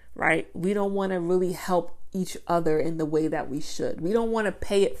 right? We don't want to really help each other in the way that we should. We don't want to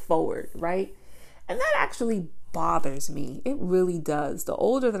pay it forward, right? And that actually bothers me. It really does. The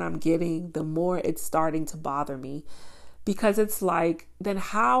older that I'm getting, the more it's starting to bother me, because it's like, then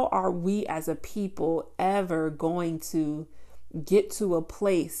how are we as a people ever going to get to a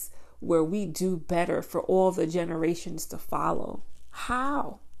place where we do better for all the generations to follow?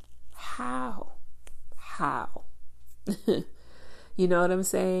 How? You know what I'm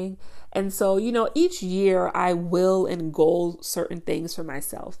saying? And so, each year I will and goal certain things for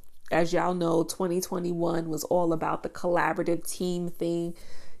myself. As y'all know, 2021 was all about the collaborative team thing,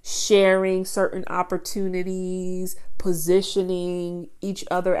 sharing certain opportunities, positioning each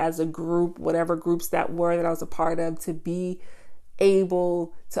other as a group, whatever groups that were that I was a part of, to be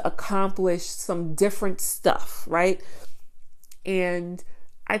able to accomplish some different stuff, right? And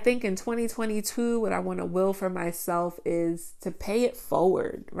I think in 2022, what I want to will for myself is to pay it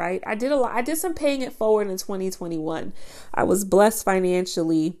forward, right? I did some paying it forward in 2021. I was blessed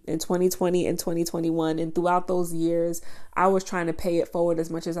financially in 2020 and 2021. And throughout those years, I was trying to pay it forward as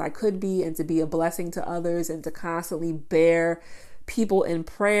much as I could be and to be a blessing to others and to constantly bear people in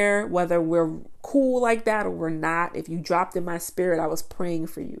prayer, whether we're cool like that or we're not. If you dropped in my spirit, I was praying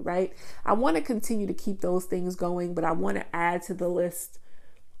for you, right? I want to continue to keep those things going, but I want to add to the list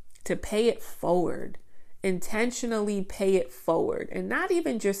to pay it forward. Intentionally pay it forward, and not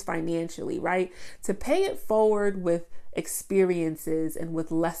even just financially, right? To pay it forward with experiences and with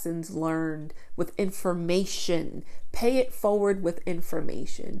lessons learned, with information. Pay it forward with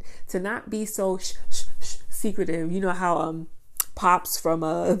information. To not be so secretive. You know how Pops from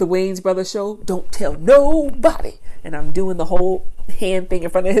the Wayans Brothers show, don't tell nobody. And I'm doing the whole hand thing in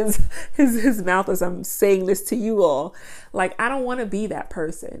front of his mouth as I'm saying this to you all. Like, I don't want to be that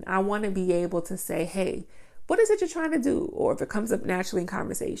person. I want to be able to say, hey, what is it you're trying to do? Or if it comes up naturally in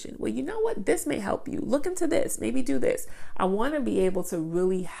conversation, well, you know what? This may help you. Look into this. Maybe do this. I want to be able to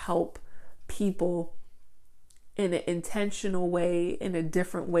really help people in an intentional way, in a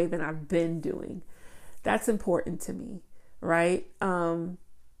different way than I've been doing. That's important to me, right?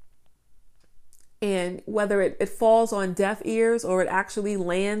 And whether it falls on deaf ears or it actually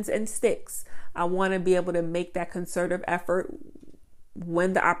lands and sticks, I want to be able to make that concerted effort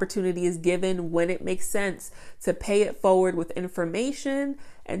when the opportunity is given, when it makes sense, to pay it forward with information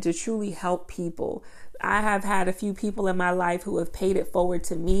and to truly help people. I have had a few people in my life who have paid it forward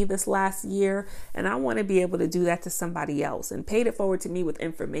to me this last year, and I want to be able to do that to somebody else and paid it forward to me with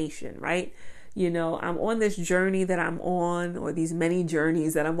information, right? You know, I'm on this journey that I'm on, or these many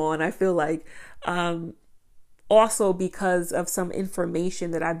journeys that I'm on. I feel like also because of some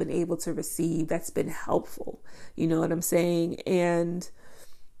information that I've been able to receive that's been helpful. You know what I'm saying? And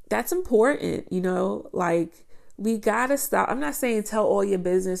that's important, you know, like we gotta stop. I'm not saying tell all your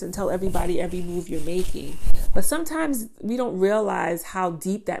business and tell everybody every move you're making, but sometimes we don't realize how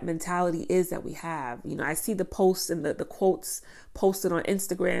deep that mentality is that we have. You know, I see the posts and the quotes posted on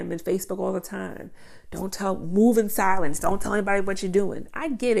Instagram and Facebook all the time. Move in silence. Don't tell anybody what you're doing. I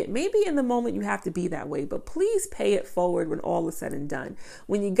get it. Maybe in the moment you have to be that way, but please pay it forward when all is said and done.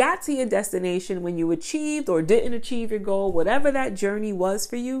 When you got to your destination, when you achieved or didn't achieve your goal, whatever that journey was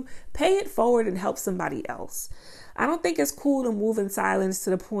for you, pay it forward and help somebody else. I don't think it's cool to move in silence to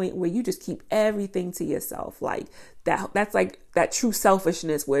the point where you just keep everything to yourself. Like that's like that true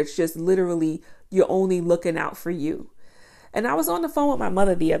selfishness where it's just literally you're only looking out for you. And I was on the phone with my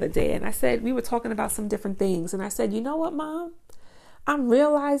mother the other day, and I said, we were talking about some different things. And I said, you know what, Mom? I'm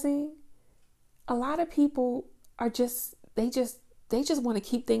realizing a lot of people are they just want to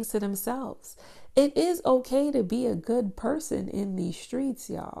keep things to themselves. It is okay to be a good person in these streets,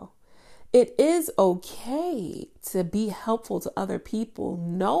 y'all. It is okay to be helpful to other people,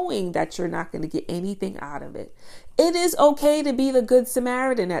 knowing that you're not going to get anything out of it. It is okay to be the good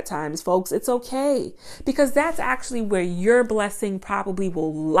Samaritan at times, folks. It's okay, because that's actually where your blessing probably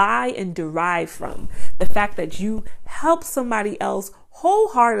will lie and derive from. The fact that you help somebody else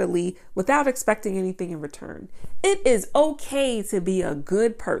wholeheartedly without expecting anything in return. It is okay to be a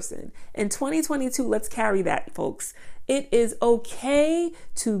good person. In 2022, let's carry that, folks. It is okay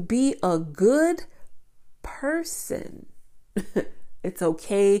to be a good person. It's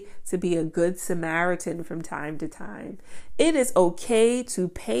okay to be a good Samaritan from time to time. It is okay to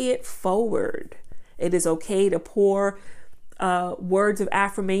pay it forward. It is okay to pour words of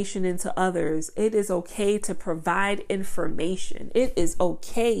affirmation into others. It is okay to provide information. It is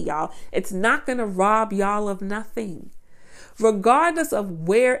okay, y'all. It's not going to rob y'all of nothing. Regardless of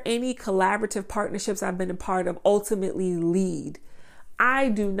where any collaborative partnerships I've been a part of ultimately lead, I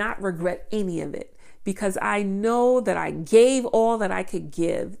do not regret any of it, because I know that I gave all that I could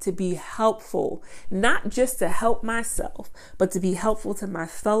give to be helpful, not just to help myself, but to be helpful to my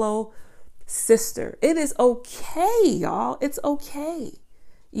fellow sister. It is okay, y'all. It's okay.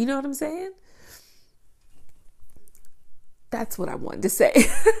 You know what I'm saying? That's what I wanted to say.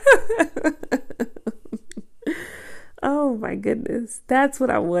 Oh my goodness. That's what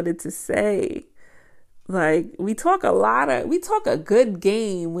I wanted to say. Like, we talk a good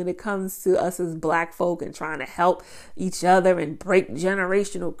game when it comes to us as Black folk and trying to help each other and break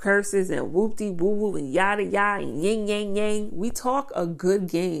generational curses and whoop-de-woo and yada yada and yin yang yang. We talk a good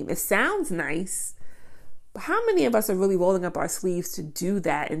game. It sounds nice, but how many of us are really rolling up our sleeves to do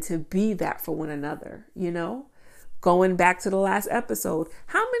that and to be that for one another, you know? Going back to the last episode,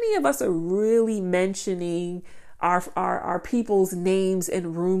 how many of us are really mentioning our people's names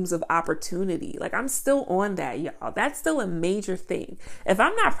in rooms of opportunity? Like, I'm still on that, y'all. That's still a major thing. If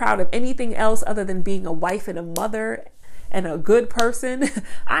I'm not proud of anything else other than being a wife and a mother and a good person,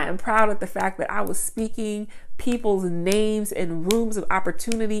 I am proud of the fact that I was speaking people's names in rooms of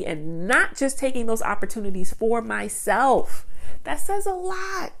opportunity and not just taking those opportunities for myself. That says a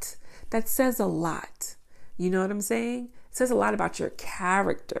lot. That says a lot. You know what I'm saying? It says a lot about your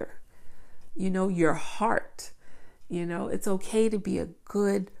character, you know, your heart. You know, it's okay to be a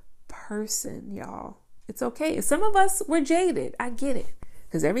good person, y'all. It's okay. Some of us, we're jaded. I get it.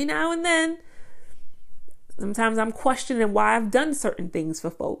 Because every now and then, sometimes I'm questioning why I've done certain things for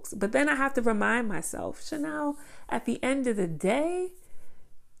folks. But then I have to remind myself, Chanel, at the end of the day,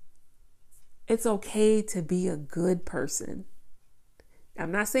 it's okay to be a good person.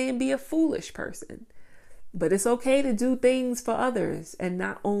 I'm not saying be a foolish person, but it's okay to do things for others and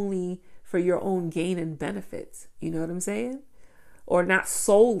not only for your own gain and benefits. You know what I'm saying? Or not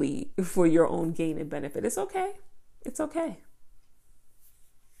solely for your own gain and benefit. It's okay. It's okay.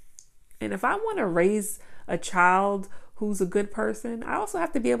 And if I want to raise a child who's a good person, I also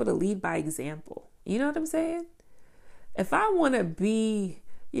have to be able to lead by example. You know what I'm saying? If I want to be,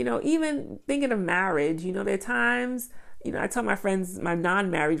 even thinking of marriage, there are times, I tell my friends, my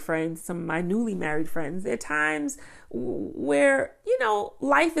non-married friends, some of my newly married friends, there are times where,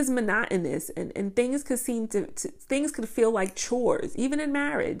 life is monotonous and things could things could feel like chores, even in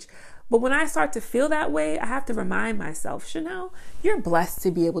marriage. But when I start to feel that way, I have to remind myself, Chanel, you're blessed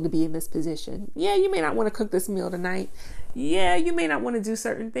to be able to be in this position. Yeah, you may not want to cook this meal tonight. Yeah, you may not want to do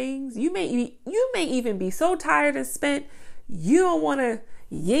certain things. You may even be so tired and spent, you don't want to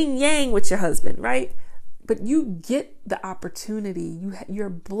yin yang with your husband, right? But you get the opportunity. You're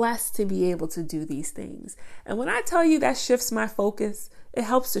blessed to be able to do these things. And when I tell you that shifts my focus, it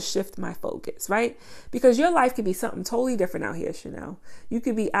helps to shift my focus, right? Because your life could be something totally different out here, Chanel. You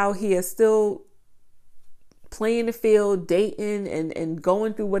could be out here still playing the field, dating, and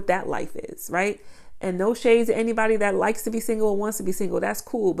going through what that life is, right? And no shades to anybody that likes to be single or wants to be single. That's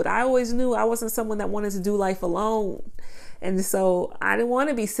cool. But I always knew I wasn't someone that wanted to do life alone. And so I didn't want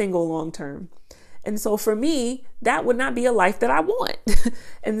to be single long term. And so for me, that would not be a life that I want.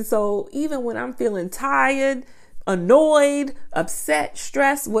 And so even when I'm feeling tired, annoyed, upset,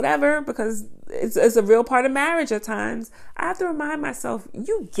 stressed, whatever, because it's a real part of marriage at times, I have to remind myself,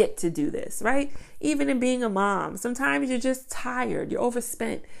 you get to do this, right? Even in being a mom, sometimes you're just tired, you're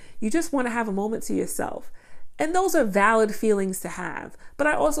overspent. You just want to have a moment to yourself. And those are valid feelings to have. But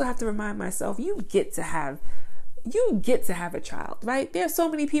I also have to remind myself, you get to have a child, right? There are so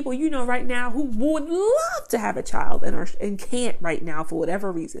many people, right now who would love to have a child and can't right now for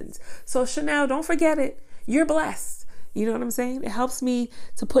whatever reasons. So Chanel, don't forget it. You're blessed. You know what I'm saying? It helps me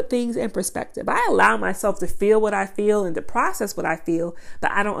to put things in perspective. I allow myself to feel what I feel and to process what I feel, but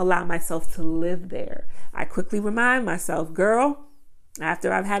I don't allow myself to live there. I quickly remind myself, girl,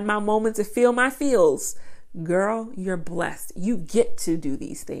 after I've had my moment to feel my feels, girl, you're blessed. You get to do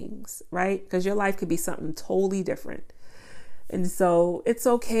these things, right? Because your life could be something totally different. And so it's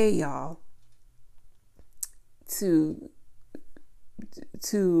okay, y'all, to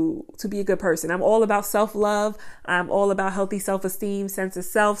be a good person. I'm all about self-love. I'm all about healthy self-esteem, sense of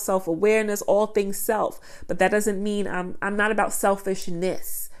self, self-awareness, all things self. But that doesn't mean I'm not about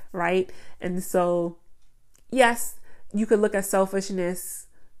selfishness, right? And so, yes, you could look at selfishness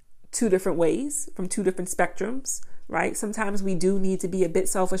two different ways, from two different spectrums, right? Sometimes we do need to be a bit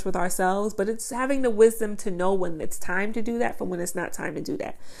selfish with ourselves, but it's having the wisdom to know when it's time to do that from when it's not time to do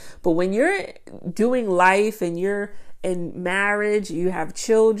that. But when you're doing life and you're in marriage, you have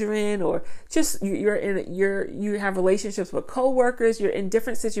children, or just you have relationships with coworkers, you're in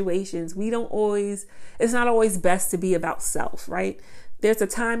different situations. It's not always best to be about self, right? There's a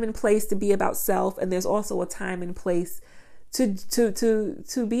time and place to be about self, and there's also a time and place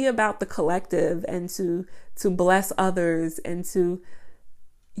to be about the collective and to bless others and to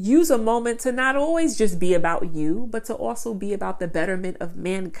use a moment to not always just be about you, but to also be about the betterment of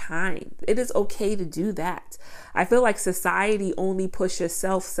mankind. It is okay to do that. I feel like society only pushes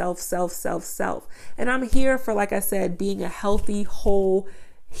self. And I'm here for, like I said, being a healthy, whole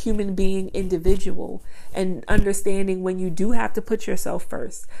human being individual and understanding when you do have to put yourself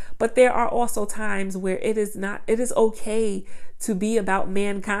first. But there are also times where it is okay to be about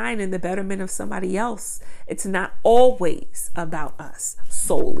mankind and the betterment of somebody else. It's not always about us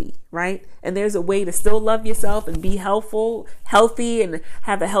solely, right? And there's a way to still love yourself and be healthy and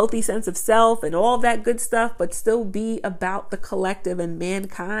have a healthy sense of self and all that good stuff, but still be about the collective and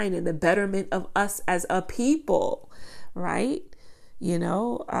mankind and the betterment of us as a people, right?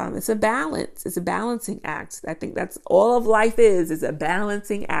 It's a balance. It's a balancing act. I think that's all of life is a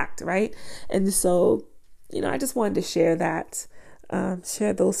balancing act, right? And so, I just wanted to share that,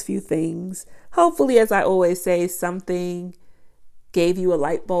 share those few things. Hopefully, as I always say, something gave you a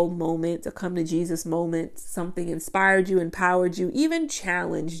light bulb moment, a come to Jesus moment, something inspired you, empowered you, even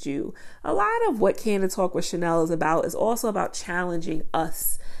challenged you. A lot of what Candid Talk with Chanel is about is also about challenging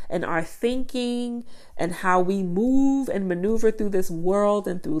us and our thinking and how we move and maneuver through this world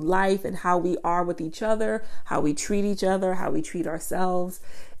and through life and how we are with each other, how we treat each other, how we treat ourselves.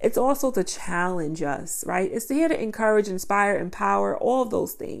 It's also to challenge us, right? It's here to encourage, inspire, empower, all of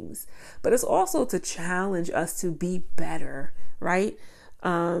those things. But it's also to challenge us to be better, right?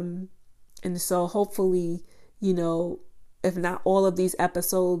 And so hopefully, if not all of these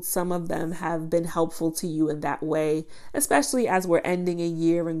episodes, some of them have been helpful to you in that way, especially as we're ending a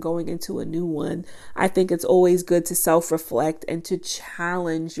year and going into a new one. I think it's always good to self-reflect and to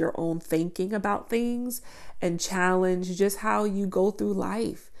challenge your own thinking about things and challenge just how you go through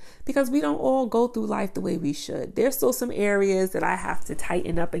life, because we don't all go through life the way we should. There's still some areas that I have to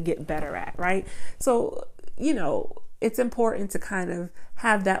tighten up and get better at, right? So, it's important to kind of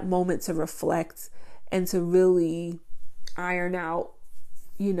have that moment to reflect and to really iron out,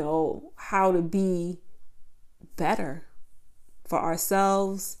 how to be better for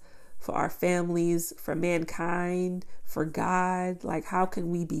ourselves, for our families, for mankind, for God. Like, how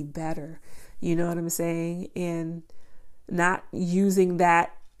can we be better? You know what I'm saying? And not using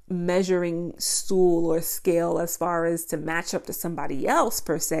that measuring stool or scale as far as to match up to somebody else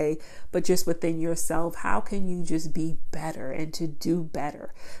per se, but just within yourself. How can you just be better and to do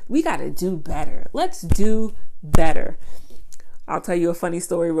better? We got to do better. Let's do better. I'll tell you a funny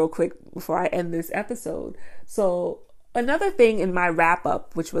story real quick before I end this episode. So another thing in my wrap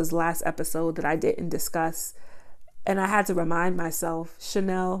up, which was last episode that I didn't discuss, and I had to remind myself,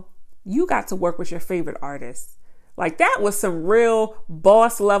 Chanel, you got to work with your favorite artists. Like, that was some real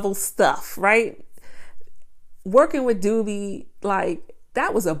boss level stuff, right? Working with Doobie, like,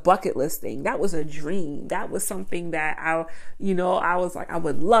 that was a bucket list thing. That was a dream. That was something that I was like, I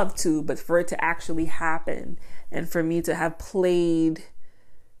would love to, but for it to actually happen and for me to have played,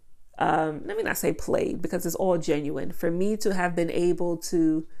 let me not say played because it's all genuine, for me to have been able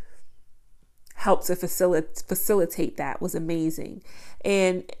to help to facilitate that was amazing.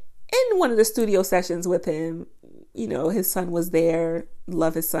 And in one of the studio sessions with him, his son was there.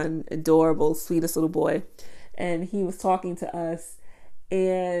 Love his son, adorable, sweetest little boy. And he was talking to us,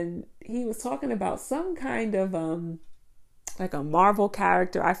 and he was talking about some kind of like a Marvel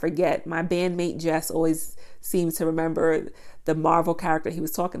character. I forget. My bandmate Jess always seems to remember the Marvel character he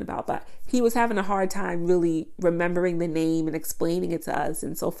was talking about, but he was having a hard time really remembering the name and explaining it to us.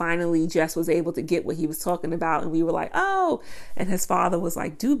 And so finally Jess was able to get what he was talking about, and we were like, oh, and his father was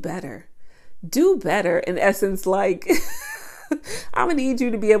like, do better. In essence, like, I'm gonna need you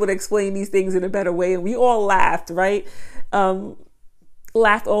to be able to explain these things in a better way. And we all laughed, right?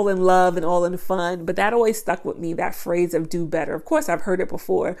 Laughed all in love and all in fun. But that always stuck with me, that phrase of do better. Of course, I've heard it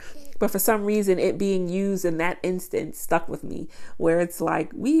before, but for some reason it being used in that instance stuck with me, where it's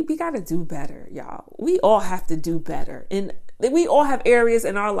like, we got to do better, y'all. We all have to do better. And we all have areas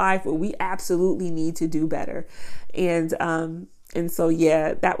in our life where we absolutely need to do better. And so,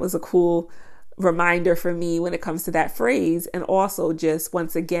 yeah, that was a cool reminder for me when it comes to that phrase. And also just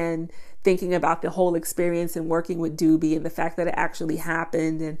once again thinking about the whole experience and working with Doobie and the fact that it actually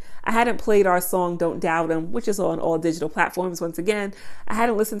happened. And I hadn't played our song Don't Doubt Him, which is on all digital platforms. Once again, I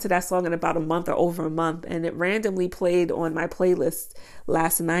hadn't listened to that song in about a month or over a month, and it randomly played on my playlist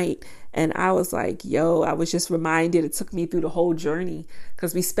last night. And I was like, I was just reminded, it took me through the whole journey,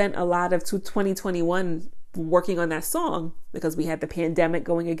 because we spent a lot of 2021 working on that song because we had the pandemic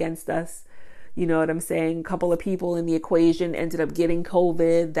going against us. You know what I'm saying? A couple of people in the equation ended up getting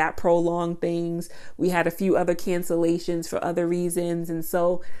COVID. That prolonged things. We had a few other cancellations for other reasons. And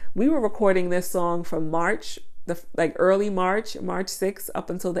so we were recording this song from March, early March 6th up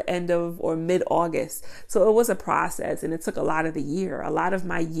until the end of or mid-August. So it was a process, and it took a lot of the year. A lot of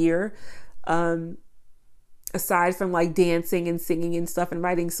my year, aside from like dancing and singing and stuff and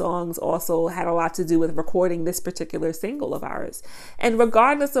writing songs, also had a lot to do with recording this particular single of ours. And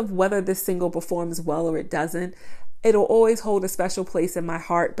regardless of whether this single performs well or it doesn't, it'll always hold a special place in my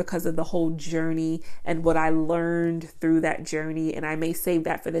heart because of the whole journey and what I learned through that journey. And I may save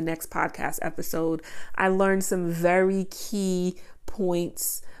that for the next podcast episode. I learned some very key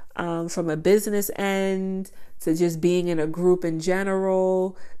points from a business end to just being in a group in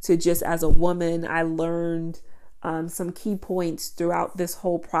general, to just as a woman. I learned some key points throughout this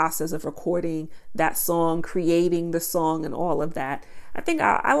whole process of recording that song, creating the song, and all of that. I think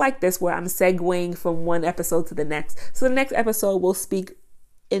I like this where I'm segueing from one episode to the next. So the next episode will speak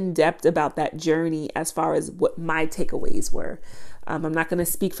in depth about that journey as far as what my takeaways were. I'm not going to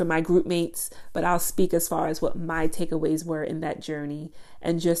speak for my group mates, but I'll speak as far as what my takeaways were in that journey,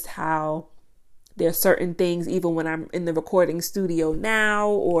 and just how there are certain things, even when I'm in the recording studio now,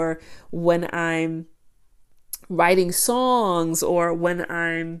 or when I'm writing songs or when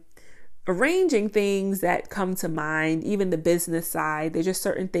I'm arranging things that come to mind, even the business side. There's just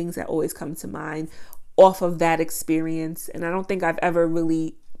certain things that always come to mind off of that experience. And I don't think I've ever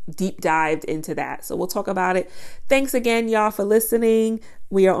really deep dived into that. So we'll talk about it. Thanks again, y'all, for listening.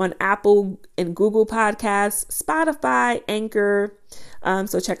 We are on Apple and Google Podcasts, Spotify, Anchor.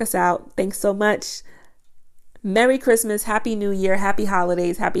 So check us out. Thanks so much. Merry Christmas, Happy New Year, Happy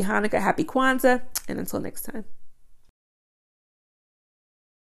Holidays, Happy Hanukkah, Happy Kwanzaa, and until next time.